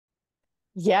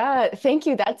Yeah, thank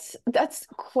you. That's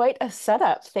quite a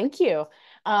setup. Thank you.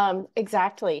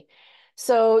 Exactly.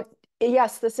 So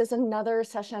yes, this is another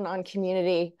session on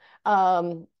community.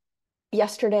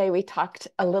 Yesterday we talked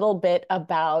a little bit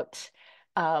about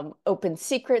open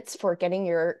secrets for getting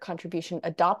your contribution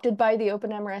adopted by the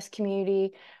OpenMRS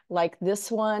community, like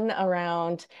this one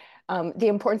around the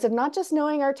importance of not just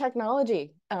knowing our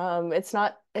technology. It's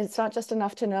not just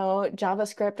enough to know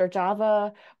JavaScript or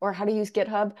Java or how to use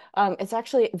GitHub. It's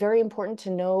actually very important to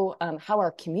know how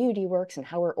our community works and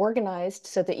how we're organized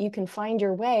so that you can find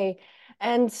your way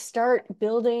and start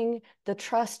building the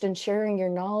trust and sharing your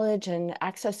knowledge and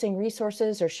accessing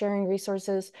resources or sharing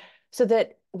resources so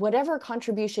that whatever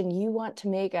contribution you want to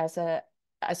make as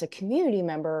a community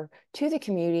member to the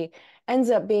community ends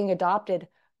up being adopted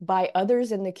by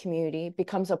others in the community,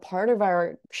 becomes a part of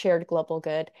our shared global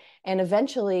good, and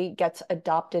eventually gets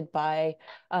adopted by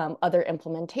other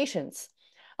implementations.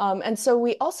 And so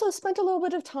we also spent a little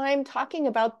bit of time talking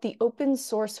about the open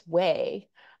source way,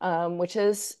 which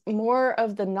is more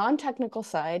of the non-technical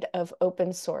side of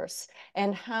open source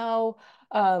and how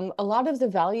a lot of the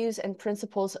values and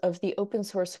principles of the open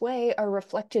source way are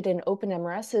reflected in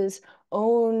OpenMRS's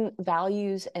own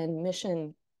values and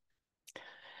mission.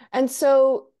 And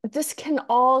so this can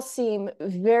all seem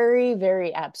very,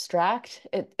 very abstract.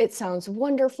 It sounds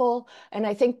wonderful. And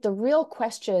I think the real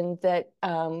question that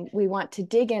we want to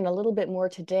dig in a little bit more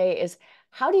today is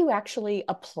how do you actually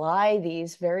apply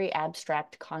these very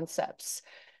abstract concepts?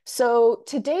 So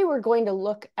today we're going to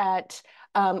look at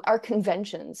our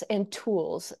conventions and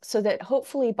tools so that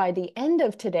hopefully by the end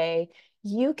of today,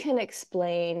 you can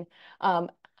explain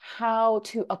how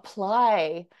to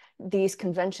apply these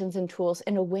conventions and tools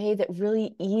in a way that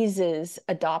really eases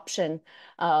adoption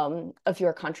of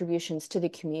your contributions to the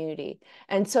community.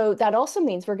 And so that also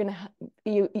means we're going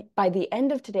to, by the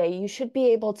end of today, you should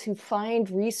be able to find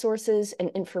resources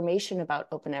and information about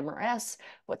OpenMRS,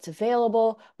 what's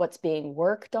available, what's being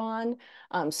worked on,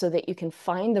 so that you can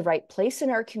find the right place in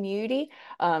our community.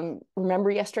 Remember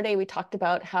yesterday we talked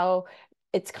about how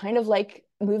it's kind of like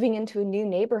moving into a new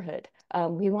neighborhood.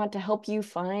 We want to help you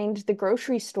find the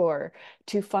grocery store,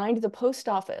 to find the post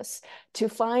office, to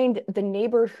find the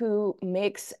neighbor who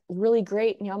makes really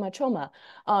great nyama choma.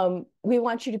 We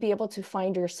want you to be able to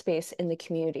find your space in the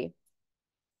community.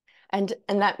 And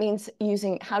that means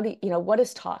using what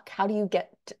is talk? How do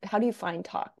you find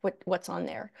talk? What's on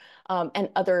there? And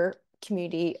other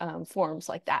community forums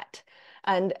like that.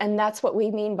 And that's what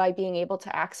we mean by being able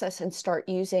to access and start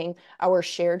using our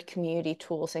shared community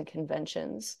tools and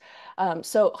conventions.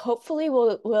 So hopefully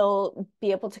we'll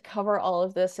be able to cover all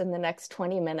of this in the next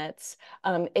 20 minutes.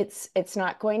 It's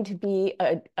not going to be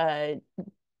a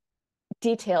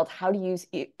detailed how do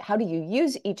you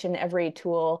use each and every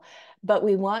tool, but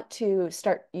we want to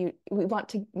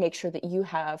make sure that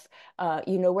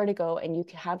you know where to go and you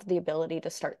have the ability to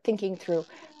start thinking through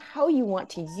how you want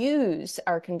to use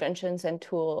our conventions and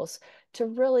tools to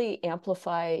really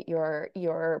amplify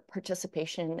your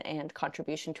participation and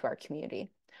contribution to our community.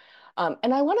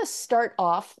 And I want to start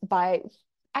off by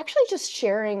actually just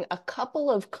sharing a couple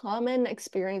of common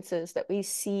experiences that we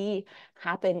see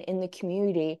happen in the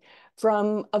community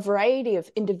from a variety of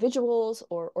individuals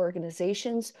or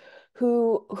organizations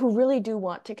who really do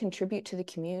want to contribute to the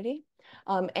community,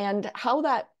 and how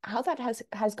that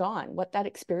has gone, what that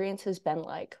experience has been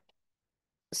like.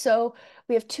 So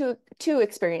we have two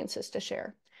experiences to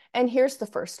share. And here's the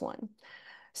first one.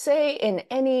 Say in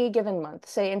any given month,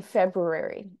 say in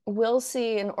February, we'll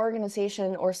see an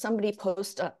organization or somebody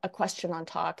post a question on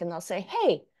Talk and they'll say,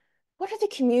 hey, what are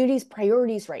the community's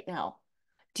priorities right now?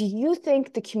 Do you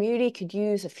think the community could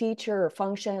use a feature or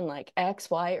function like X,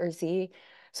 Y, or Z?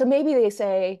 So maybe they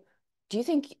say, do you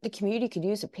think the community could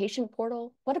use a patient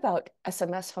portal? What about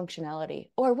SMS functionality?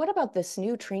 Or what about this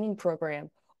new training program?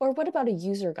 Or what about a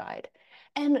user guide?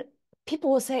 And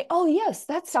people will say, oh, yes,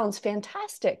 that sounds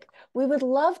fantastic. We would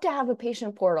love to have a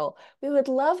patient portal. We would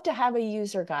love to have a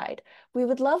user guide. We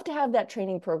would love to have that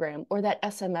training program or that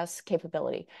SMS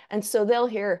capability. And so they'll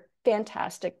hear,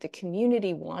 fantastic, the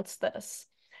community wants this.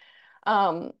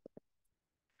 Um,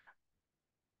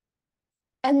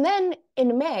 and then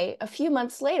in May, a few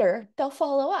months later, they'll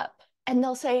follow up and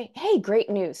they'll say, hey, great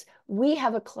news. We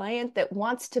have a client that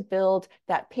wants to build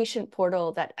that patient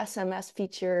portal, that SMS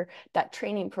feature, that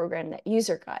training program, that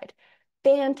user guide.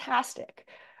 Fantastic.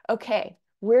 Okay,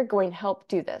 we're going to help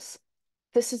do this.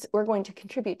 We're going to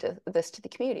contribute to this to the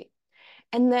community.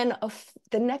 And then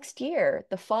the next year,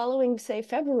 the following, say,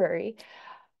 February,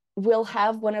 we'll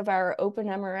have one of our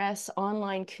OpenMRS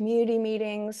online community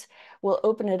meetings. We'll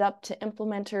open it up to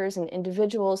implementers and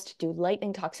individuals to do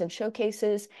lightning talks and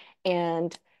showcases,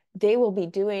 and they will be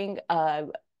doing a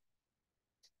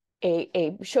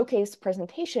showcase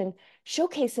presentation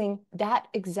showcasing that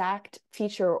exact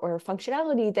feature or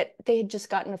functionality that they had just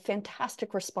gotten a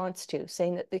fantastic response to,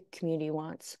 saying that the community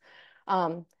wants.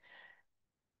 And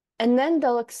then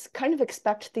they'll kind of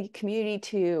expect the community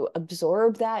to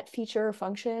absorb that feature or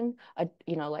function,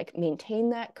 like maintain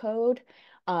that code.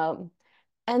 And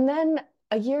then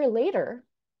a year later,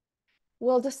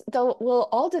 we'll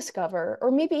all discover,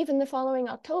 or maybe even the following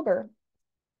October,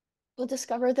 we'll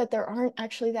discover that there aren't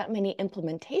actually that many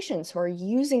implementations who are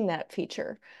using that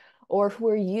feature or who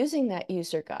are using that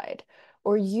user guide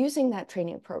or using that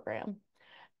training program.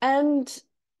 And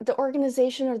the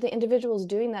organization or the individuals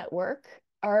doing that work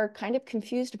are kind of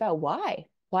confused about why.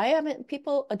 Why haven't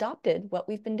people adopted what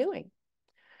we've been doing?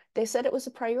 They said it was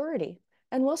a priority.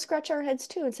 And we'll scratch our heads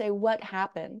too and say, what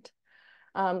happened?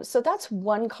 So that's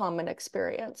one common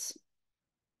experience.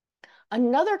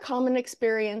 Another common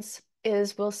experience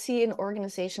is we'll see an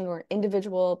organization or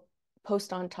individual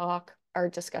post on Talk or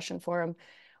discussion forum.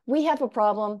 We have a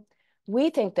problem. We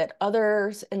think that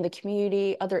others in the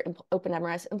community, other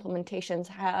OpenMRS implementations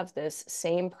have this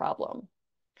same problem.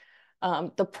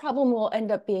 The problem will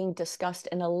end up being discussed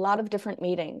in a lot of different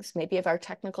meetings, maybe of our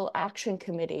technical action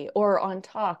committee or on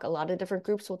Talk. A lot of different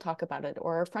groups will talk about it,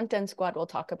 or our front end squad will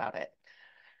talk about it.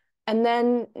 And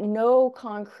then no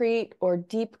concrete or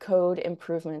deep code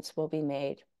improvements will be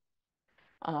made.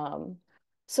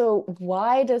 So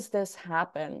why does this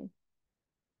happen?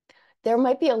 There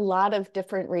might be a lot of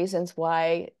different reasons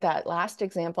why that last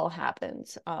example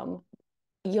happens.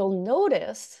 You'll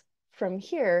notice from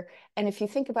here, and if you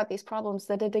think about these problems,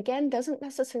 that it again doesn't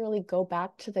necessarily go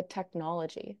back to the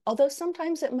technology, although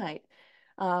sometimes it might.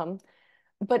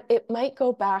 But it might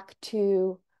go back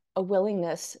to a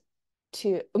willingness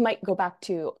it might go back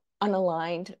to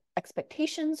unaligned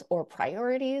expectations or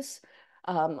priorities.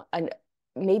 And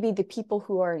maybe the people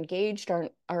who are engaged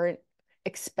aren't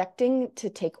expecting to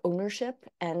take ownership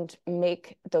and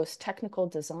make those technical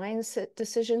design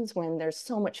decisions when there's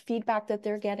so much feedback that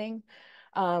they're getting.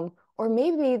 Or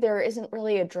maybe there isn't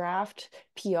really a draft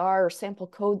PR or sample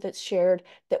code that's shared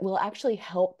that will actually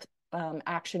help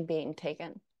action being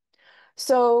taken.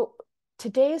 So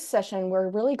today's session, we're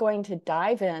really going to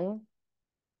dive in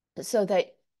so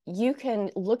that you can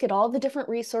look at all the different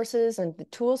resources and the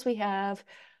tools we have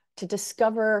to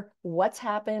discover what's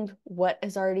happened, what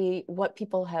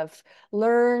people have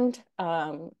learned,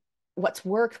 what's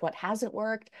worked, what hasn't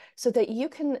worked, so that you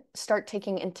can start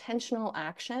taking intentional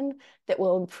action that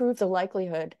will improve the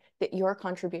likelihood that your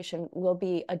contribution will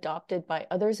be adopted by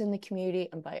others in the community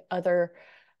and by other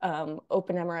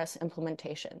OpenMRS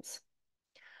implementations.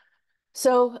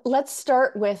 So let's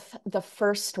start with the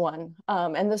first one.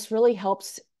 And this really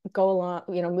helps go along,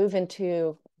 move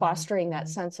into fostering that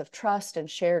sense of trust and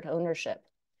shared ownership,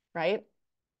 right?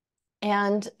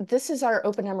 And this is our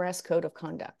OpenMRS Code of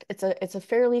Conduct. It's a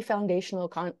fairly foundational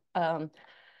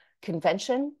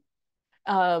convention.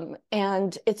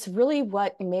 And it's really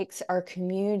what makes our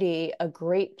community a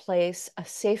great place, a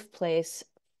safe place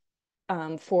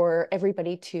for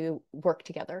everybody to work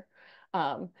together.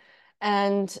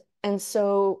 And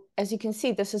so, as you can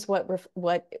see, this is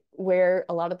where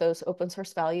a lot of those open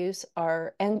source values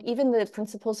are, and even the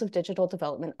principles of digital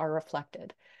development are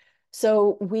reflected.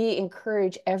 So we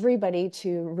encourage everybody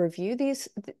to review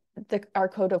our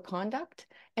code of conduct,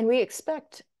 and we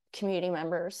expect community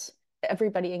members,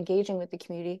 everybody engaging with the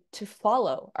community, to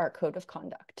follow our code of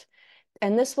conduct.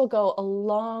 And this will go a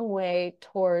long way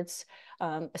towards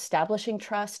establishing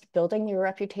trust, building your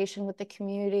reputation with the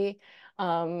community,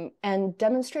 and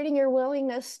demonstrating your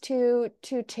willingness to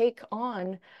take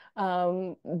on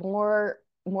more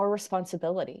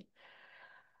responsibility.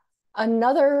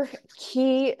 Another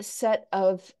key set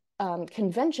of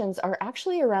conventions are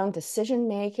actually around decision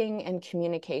making and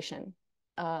communication.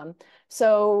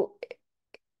 So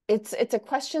it's a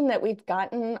question that we've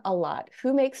gotten a lot.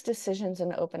 Who makes decisions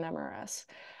in OpenMRS?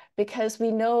 Because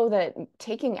we know that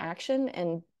taking action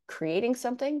and creating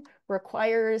something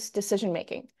requires decision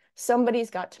making. Somebody's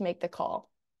got to make the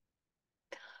call.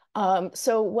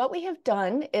 So what we have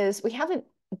done is we haven't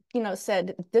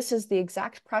said this is the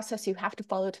exact process you have to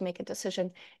follow to make a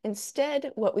decision.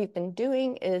 Instead, what we've been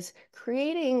doing is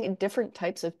creating different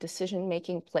types of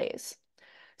decision-making plays,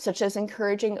 such as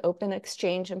encouraging open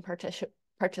exchange and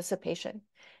participation,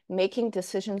 making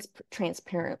decisions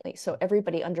transparently so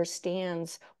everybody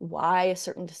understands why a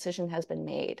certain decision has been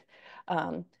made,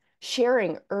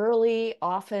 sharing early,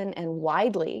 often, and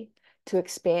widely to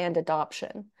expand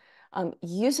adoption,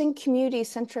 using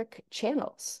community-centric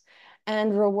channels,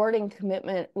 and rewarding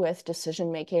commitment with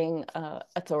decision-making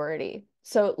authority.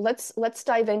 So let's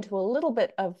dive into a little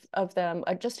bit of them,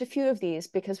 just a few of these,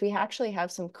 because we actually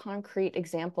have some concrete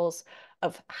examples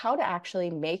of how to actually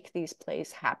make these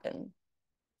plays happen.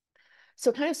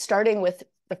 So kind of starting with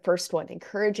the first one,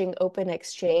 encouraging open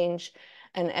exchange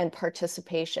and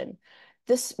participation.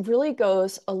 This really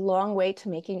goes a long way to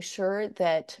making sure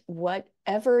that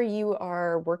whatever you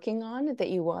are working on that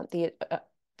you want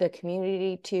the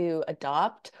community to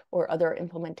adopt or other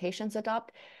implementations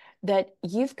adopt, that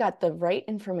you've got the right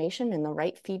information and the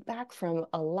right feedback from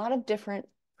a lot of different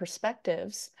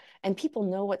perspectives and people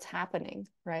know what's happening,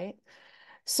 right?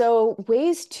 So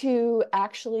ways to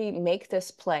actually make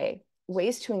this play,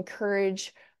 ways to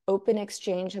encourage open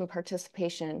exchange and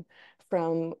participation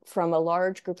from a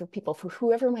large group of people, for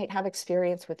whoever might have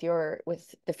experience with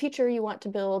the feature you want to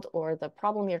build or the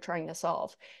problem you're trying to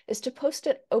solve, is to post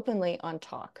it openly on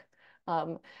Talk,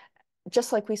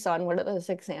 just like we saw in one of those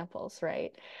examples,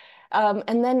 right?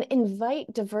 And then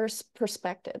invite diverse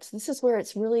perspectives. This is where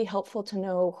it's really helpful to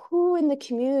know who in the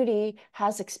community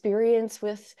has experience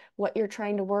with what you're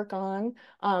trying to work on,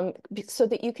 so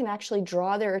that you can actually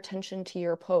draw their attention to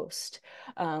your post.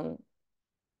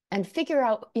 And figure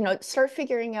out, start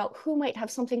figuring out who might have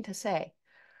something to say,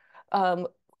 um,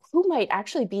 who might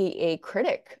actually be a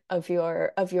critic of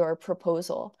your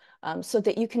proposal, so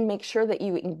that you can make sure that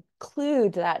you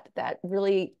include that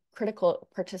really critical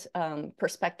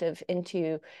perspective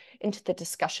into the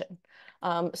discussion.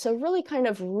 So really kind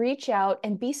of reach out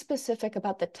and be specific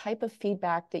about the type of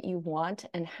feedback that you want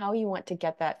and how you want to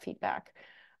get that feedback.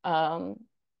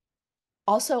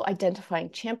 Also, identifying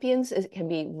champions can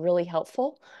be really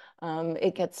helpful.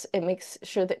 It makes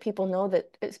sure that people know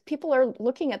that people are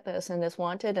looking at this and is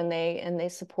wanted, and they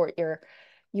support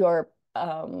your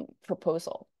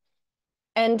proposal.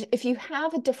 And if you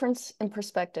have a difference in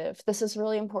perspective, this is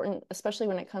really important, especially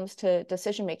when it comes to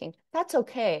decision making. That's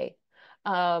okay.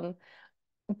 But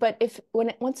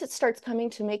once it starts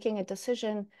coming to making a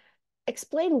decision,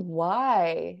 explain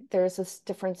why there's this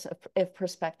difference of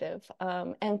perspective,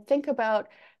 and think about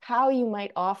how you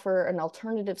might offer an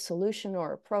alternative solution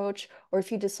or approach, or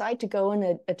if you decide to go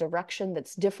in a direction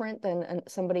that's different than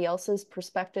somebody else's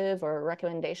perspective or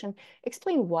recommendation,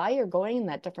 explain why you're going in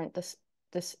that different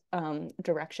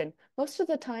direction. Most of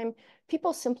the time,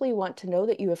 people simply want to know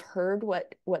that you have heard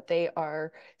what they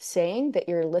are saying, that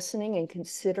you're listening and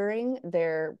considering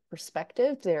their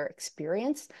perspective, their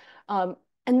experience,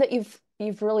 and that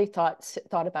you've really thought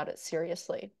about it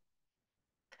seriously.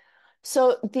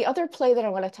 So the other play that I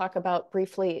want to talk about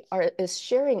briefly is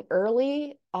sharing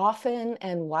early, often,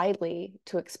 and widely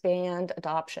to expand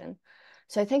adoption.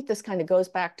 So I think this kind of goes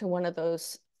back to one of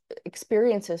those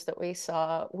experiences that we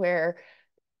saw where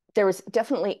there was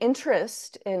definitely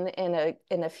interest in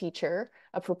a feature,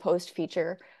 a proposed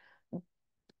feature,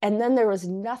 and then there was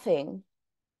nothing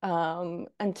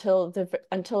until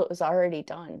it was already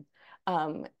done.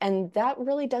 And that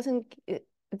really doesn't,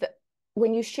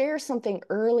 when you share something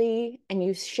early and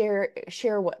you share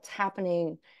what's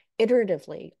happening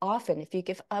iteratively, often if you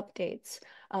give updates,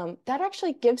 that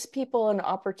actually gives people an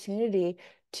opportunity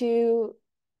to,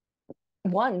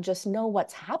 one, just know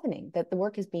what's happening, that the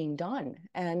work is being done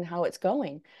and how it's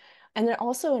going. And it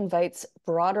also invites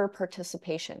broader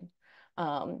participation.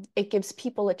 It gives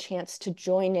people a chance to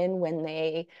join in when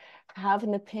they have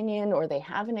an opinion or they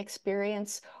have an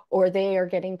experience, or they are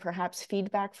getting perhaps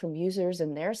feedback from users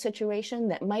in their situation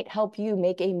that might help you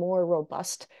make a more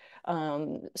robust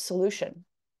solution.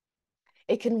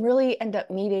 It can really end up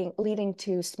leading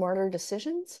to smarter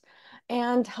decisions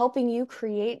and helping you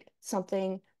create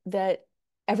something that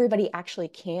everybody actually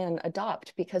can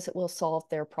adopt, because it will solve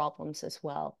their problems as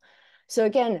well. So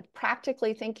again,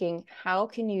 practically thinking, how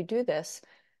can you do this?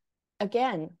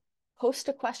 Again, post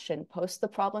a question, post the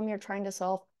problem you're trying to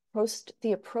solve, post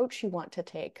the approach you want to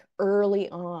take early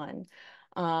on,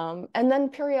 and then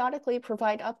periodically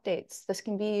provide updates. This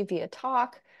can be via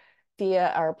Talk,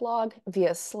 via our blog,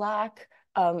 via Slack,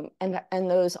 and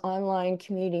those online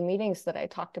community meetings that I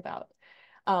talked about.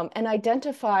 And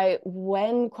identify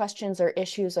when questions or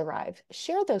issues arrive.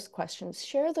 Share those questions,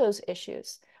 share those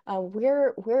issues.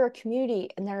 We're a community,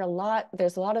 and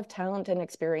there's a lot of talent and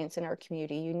experience in our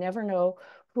community. You never know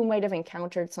who might have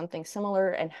encountered something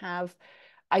similar and have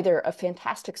either a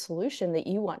fantastic solution that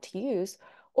you want to use,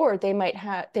 or they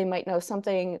might know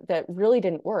something that really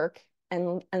didn't work,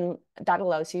 and that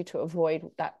allows you to avoid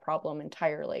that problem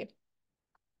entirely.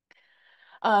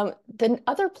 The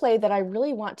other play that I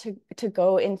really want to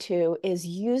go into is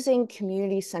using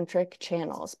community-centric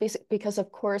channels, because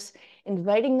of course,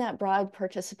 inviting that broad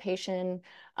participation,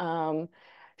 um,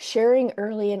 sharing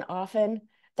early and often,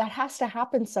 that has to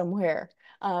happen somewhere.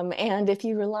 And if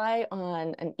you rely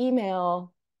on an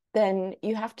email, then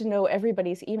you have to know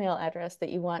everybody's email address that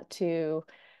you want to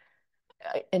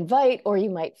invite, or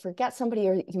you might forget somebody,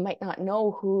 or you might not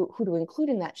know who to include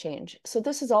in that change. So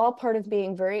this is all part of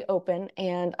being very open,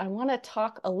 and I want to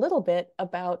talk a little bit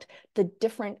about the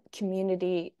different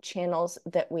community channels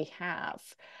that we have,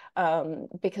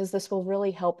 because this will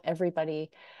really help everybody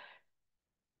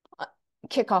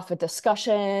kick off a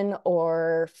discussion,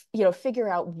 or figure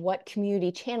out what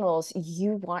community channels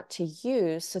you want to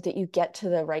use so that you get to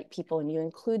the right people and you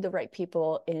include the right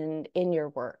people in your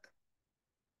work.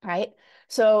 Right?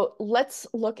 So let's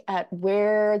look at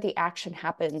where the action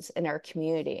happens in our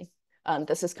community.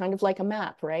 This is kind of like a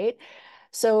map, right?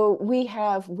 So we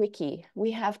have Wiki,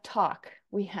 we have Talk,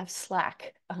 we have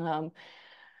Slack, and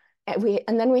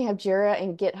then we have Jira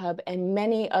and GitHub and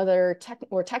many other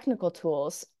more technical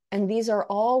tools. And these are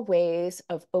all ways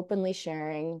of openly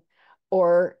sharing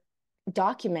or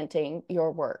documenting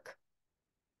your work.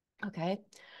 Okay.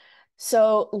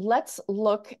 So let's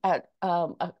look at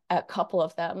a couple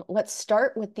of them. Let's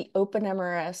start with the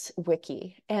OpenMRS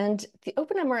Wiki. And the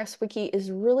OpenMRS Wiki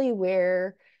is really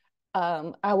where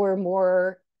our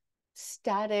more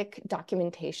static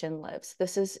documentation lives.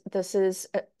 This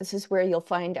is where you'll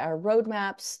find our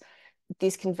roadmaps.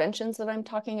 These conventions that I'm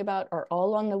talking about are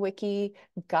all on the wiki.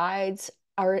 Guides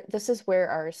are, this is where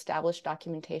our established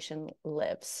documentation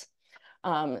lives.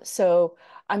 So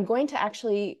I'm going to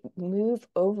actually move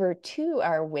over to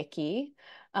our wiki,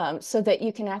 so that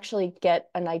you can actually get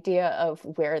an idea of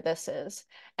where this is.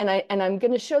 And I'm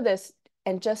going to show this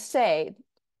and just say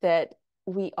that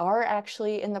we are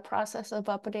actually in the process of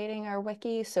updating our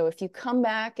wiki. So if you come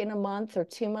back in a month or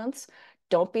 2 months,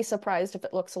 don't be surprised if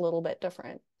it looks a little bit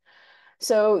different.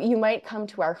 So you might come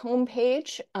to our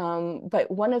homepage,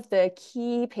 but one of the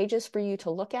key pages for you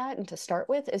to look at and to start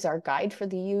with is our guide for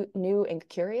the new and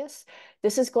curious.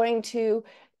 This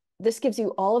gives you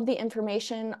all of the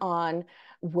information on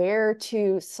where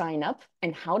to sign up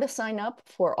and how to sign up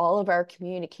for all of our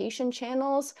communication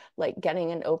channels, like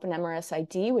getting an OpenMRS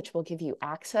ID, which will give you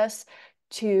access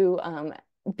to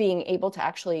being able to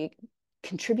actually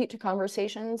contribute to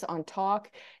conversations on Talk.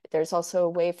 There's also a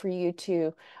way for you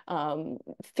to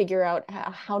figure out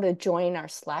how to join our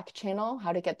Slack channel,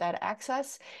 how to get that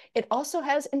access. It also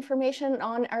has information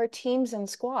on our teams and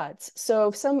squads.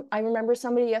 So I remember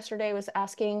somebody yesterday was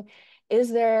asking, is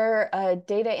there a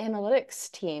data analytics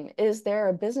team? Is there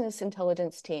a business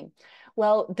intelligence team?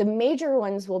 Well, the major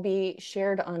ones will be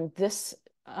shared on this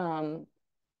in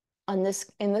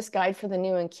this guide for the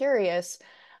new and curious.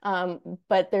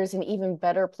 But there's an even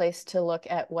better place to look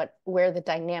at where the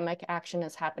dynamic action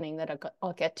is happening that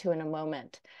I'll get to in a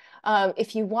moment.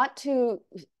 If you want to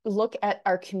look at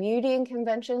our community and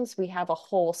conventions, we have a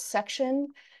whole section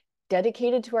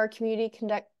dedicated to our community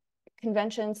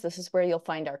conventions. This is where you'll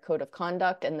find our code of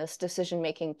conduct and this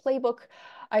decision-making playbook.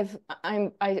 I've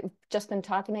just been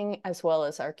talking, as well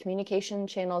as our communication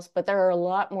channels, but there are a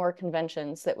lot more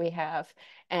conventions that we have,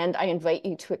 and I invite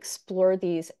you to explore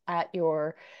these at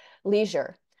your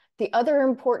leisure. The other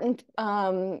important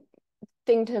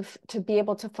thing to be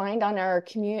able to find on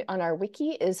our wiki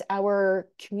is our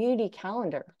community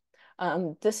calendar.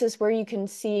 This is where you can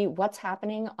see what's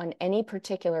happening on any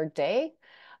particular day,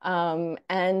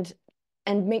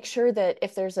 and make sure that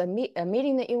if there's a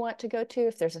meeting that you want to go to,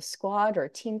 if there's a squad or a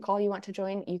team call you want to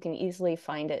join, you can easily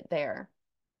find it there.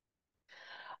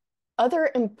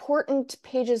 Other important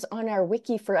pages on our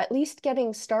wiki for at least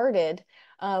getting started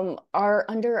are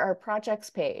under our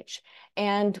projects page.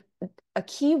 And a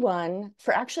key one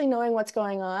for actually knowing what's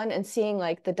going on and seeing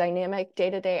like the dynamic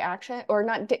day-to-day action, or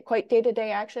not quite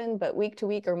day-to-day action, but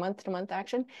week-to-week or month-to-month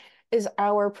action, is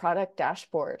our product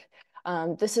dashboard.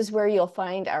 This is where you'll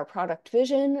find our product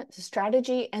vision,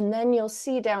 strategy, and then you'll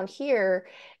see down here,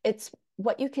 it's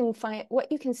what you can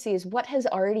see is what has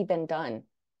already been done,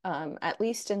 at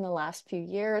least in the last few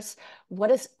years.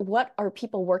 What are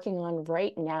people working on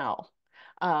right now?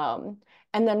 And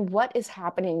then what is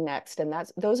happening next? And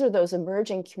those are those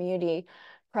emerging community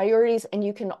priorities. And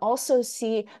you can also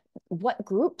see what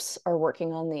groups are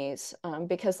working on these,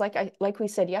 because like we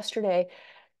said yesterday,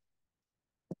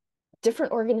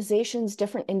 different organizations,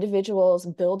 different individuals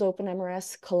build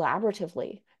OpenMRS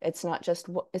collaboratively. It's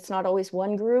not always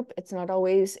one group. It's not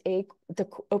always the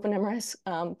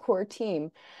OpenMRS core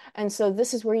team. And so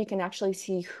this is where you can actually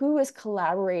see who is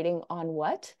collaborating on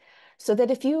what, so that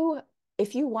if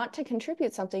if you want to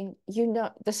contribute something,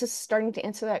 this is starting to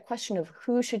answer that question of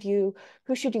who should you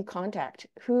contact?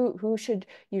 Who should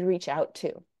you reach out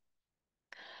to?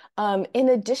 In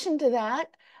addition to that,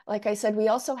 like I said, we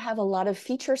also have a lot of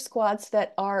feature squads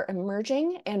that are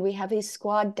emerging, and we have a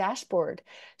squad dashboard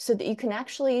so that you can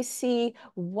actually see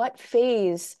what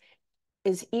phase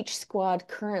is each squad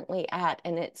currently at.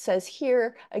 And it says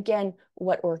here, again,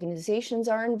 what organizations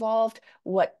are involved,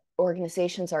 what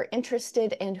organizations are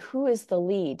interested, and who is the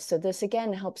lead. So this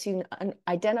again helps you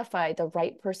identify the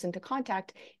right person to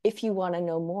contact if you want to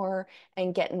know more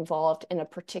and get involved in a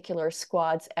particular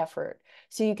squad's effort.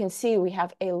 So you can see we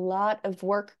have a lot of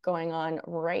work going on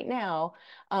right now,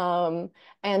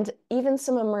 and even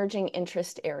some emerging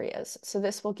interest areas. So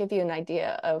this will give you an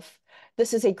idea of,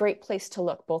 this is a great place to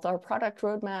look. Both our product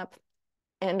roadmap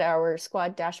and our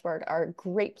squad dashboard are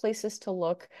great places to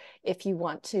look if you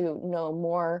want to know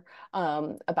more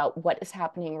about what is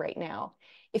happening right now.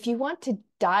 If you want to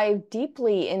dive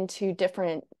deeply into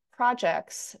different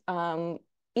projects,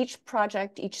 each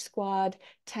squad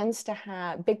tends to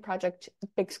have, big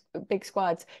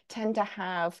squads tend to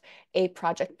have a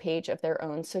project page of their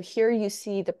own. So here you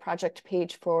see the project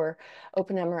page for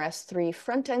OpenMRS 3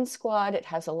 front-end squad. It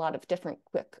has a lot of different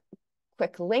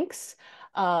quick links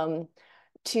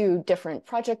to different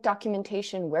project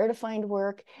documentation, where to find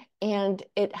work, and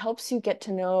it helps you get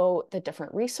to know the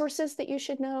different resources that you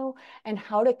should know and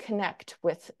how to connect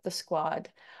with the squad.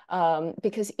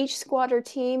 Because each squad or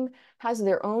team has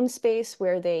their own space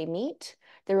where they meet,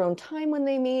 their own time when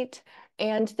they meet,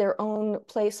 and their own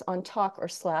place on Talk or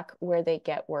Slack where they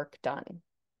get work done.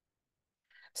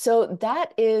 So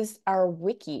that is our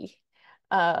wiki.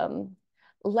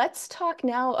 Let's talk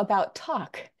now about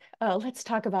Talk. Let's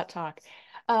talk about Talk.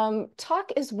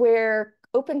 Talk is where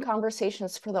open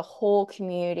conversations for the whole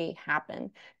community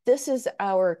happen. This is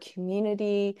our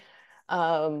community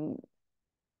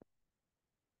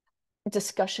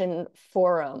discussion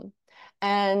forum.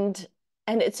 And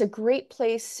it's a great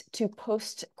place to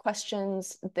post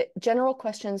questions, general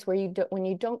questions where when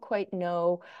you don't quite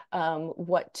know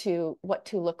what to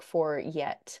look for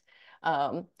yet.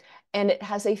 And it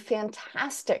has a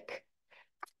fantastic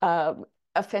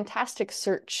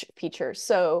search feature.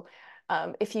 So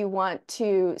if you want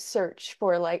to search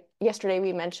for, like yesterday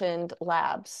we mentioned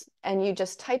labs, and you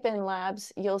just type in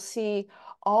labs, you'll see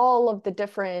all of the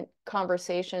different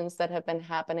conversations that have been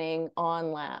happening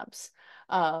on labs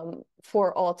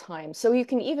for all time. So you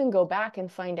can even go back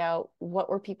and find out what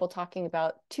were people talking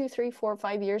about 2, 3, 4,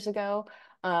 5 years ago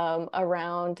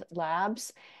around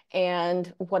labs,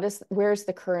 and where's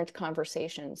the current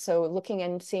conversation. So looking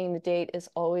and seeing the date is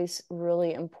always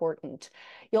really important.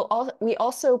 We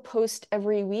also post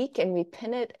every week, and we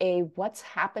pin it a what's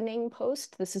happening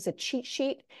post. This is a cheat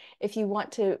sheet if you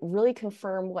want to really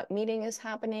confirm what meeting is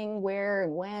happening, where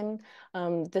and when.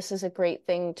 This is a great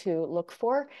thing to look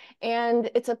for. And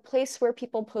it's a place where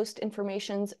people post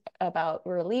information about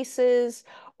releases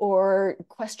or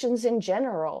questions in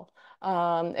general.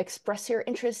 Express your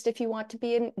interest if you want to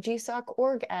be an GSOC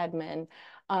org admin.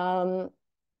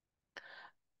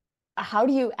 How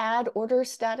do you add order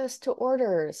status to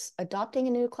orders? Adopting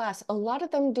a new class. A lot of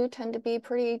them do tend to be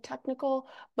pretty technical,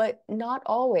 but not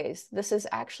always. This is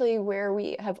actually where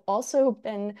we have also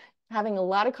been having a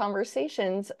lot of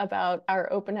conversations about our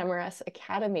OpenMRS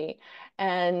Academy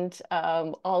and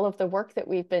all of the work that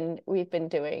we've been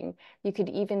doing. You could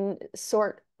even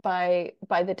sort by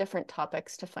the different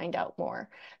topics to find out more.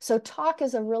 So Talk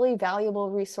is a really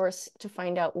valuable resource to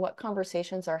find out what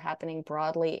conversations are happening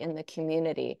broadly in the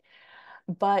community.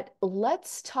 But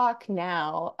let's talk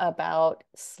now about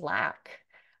Slack.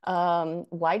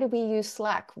 Why do we use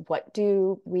Slack? What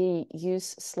do we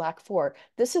use Slack for?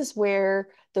 This is where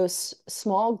those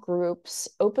small groups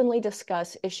openly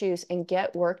discuss issues and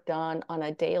get work done on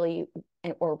a daily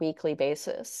or weekly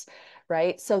basis,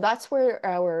 right? So that's where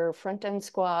our front-end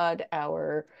squad,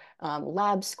 our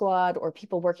lab squad, or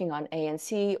people working on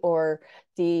ANC, or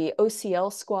the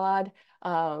OCL squad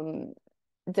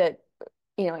that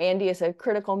Andy is a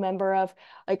critical member of,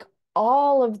 like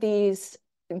all of these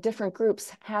different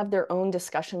groups have their own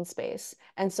discussion space.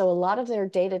 And so a lot of their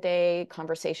day-to-day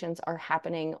conversations are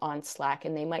happening on Slack,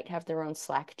 and they might have their own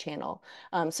Slack channel.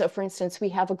 So for instance, we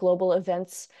have a global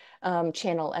events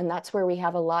channel, and that's where we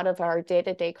have a lot of our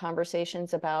day-to-day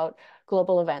conversations about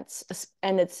global events.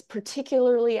 And it's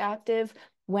particularly active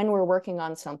when we're working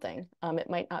on something. It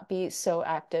might not be so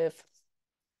active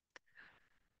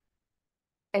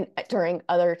and during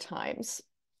other times.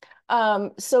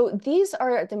 So these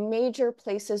are the major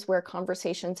places where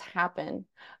conversations happen.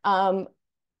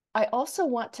 I also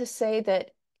want to say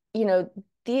that,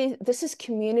 this is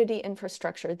community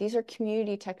infrastructure. These are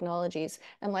community technologies.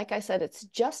 And like I said, it's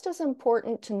just as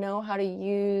important to know how to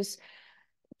use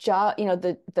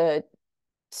the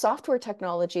software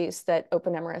technologies that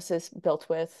OpenMRS is built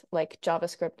with, like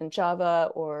JavaScript and Java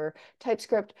or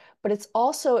TypeScript, but it's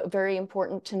also very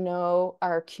important to know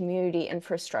our community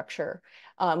infrastructure.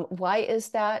 Why is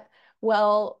that?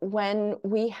 Well, when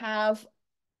we have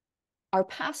our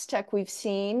past tech, we've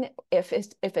seen if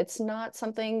it's not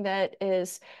something that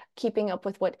is keeping up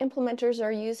with what implementers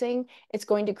are using, it's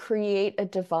going to create a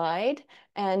divide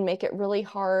and make it really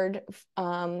hard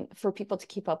for people to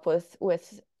keep up with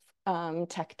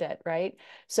tech debt, right?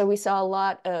 So we saw a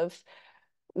lot of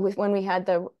when we had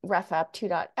the RefApp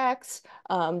 2.x,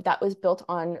 that was built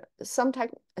on some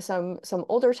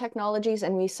older technologies,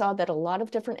 and we saw that a lot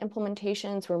of different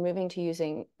implementations were moving to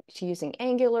using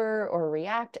Angular or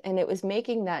React, and it was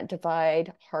making that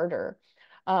divide harder.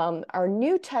 Our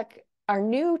new tech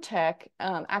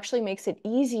actually makes it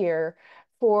easier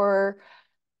for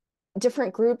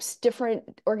different groups,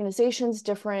 different organizations,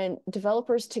 different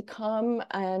developers to come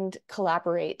and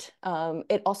collaborate.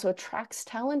 It also attracts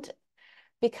talent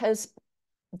because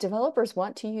developers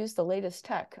want to use the latest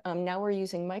tech. Now we're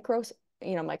using micro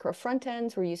front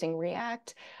ends, we're using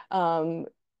React.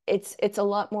 It's a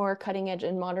lot more cutting edge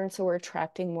and modern, so we're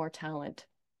attracting more talent.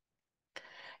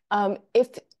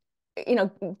 If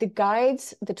the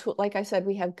guides, the tool, like I said,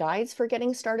 we have guides for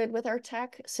getting started with our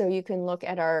tech. So you can look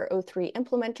at our O3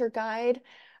 implementer guide,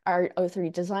 our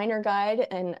O3 designer guide,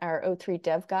 and our O3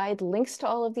 dev guide. Links to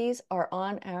all of these are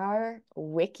on our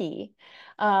wiki.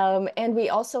 And we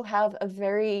also have a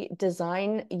very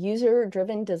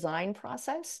user-driven design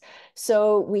process.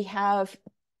 So we have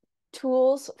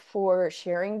tools for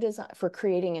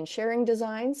creating and sharing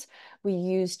designs. We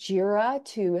use Jira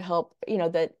to help,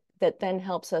 that then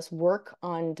helps us work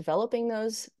on developing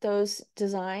those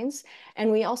designs.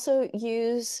 And we also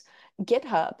use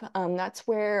GitHub. That's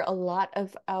where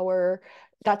our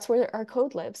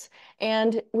code lives.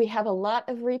 And we have a lot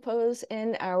of repos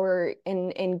in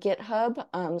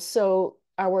GitHub. So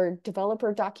our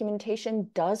developer documentation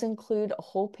does include a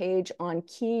whole page on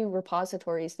key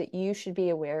repositories that you should be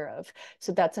aware of.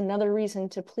 So that's another reason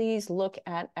to please look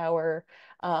at our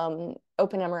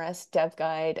OpenMRS dev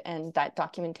guide and that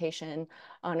documentation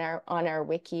on our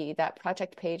wiki. That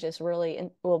project page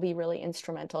will be really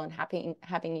instrumental in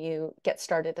having you get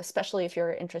started, especially if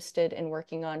you're interested in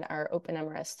working on our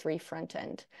OpenMRS 3 front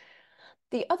end.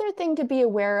 The other thing to be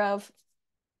aware of,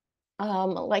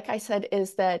 like I said,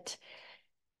 is that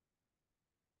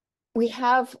we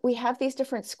have these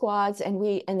different squads, and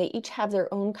they each have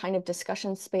their own kind of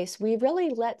discussion space. We really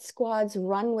let squads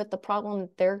run with the problem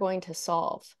that they're going to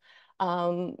solve.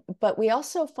 But we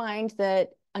also find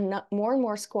that more and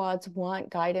more squads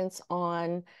want guidance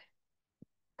on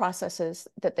processes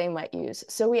that they might use.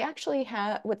 So we actually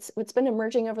have what's been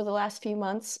emerging over the last few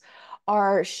months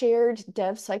are shared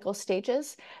dev cycle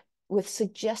stages with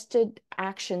suggested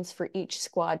actions for each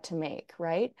squad to make,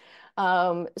 right?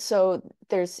 So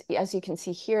there's, as you can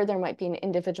see here, there might be an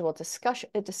individual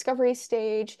discovery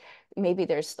stage. Maybe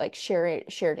there's like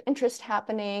shared interest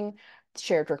happening,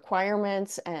 shared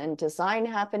requirements and design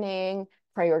happening,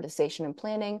 prioritization and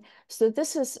planning. So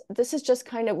this is just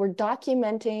kind of, we're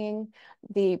documenting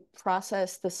the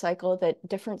process, the cycle that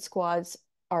different squads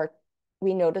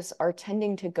we notice are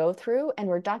tending to go through, and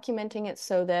we're documenting it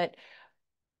so that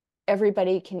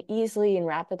everybody can easily and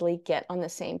rapidly get on the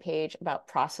same page about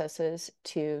processes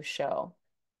to show.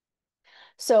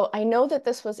 So I know that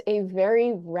this was a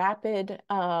very rapid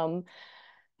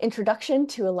introduction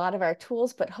to a lot of our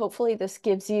tools, but hopefully this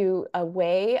gives you a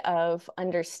way of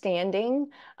understanding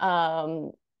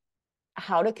how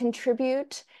to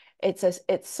contribute. It's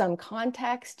some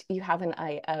context. You have an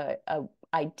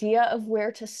idea of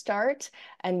where to start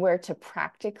and where to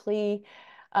practically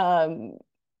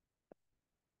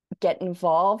get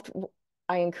involved.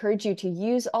 I encourage you to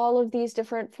use all of these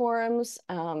different forums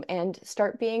and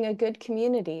start being a good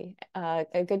community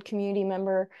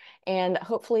member. And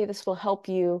hopefully this will help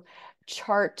you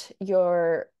chart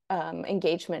your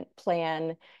engagement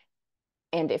plan.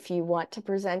 And if you want to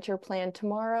present your plan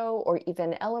tomorrow or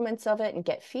even elements of it and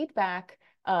get feedback,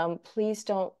 please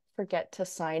don't forget to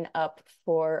sign up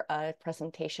for a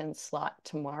presentation slot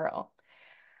tomorrow.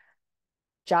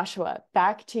 Joshua,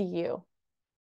 back to you.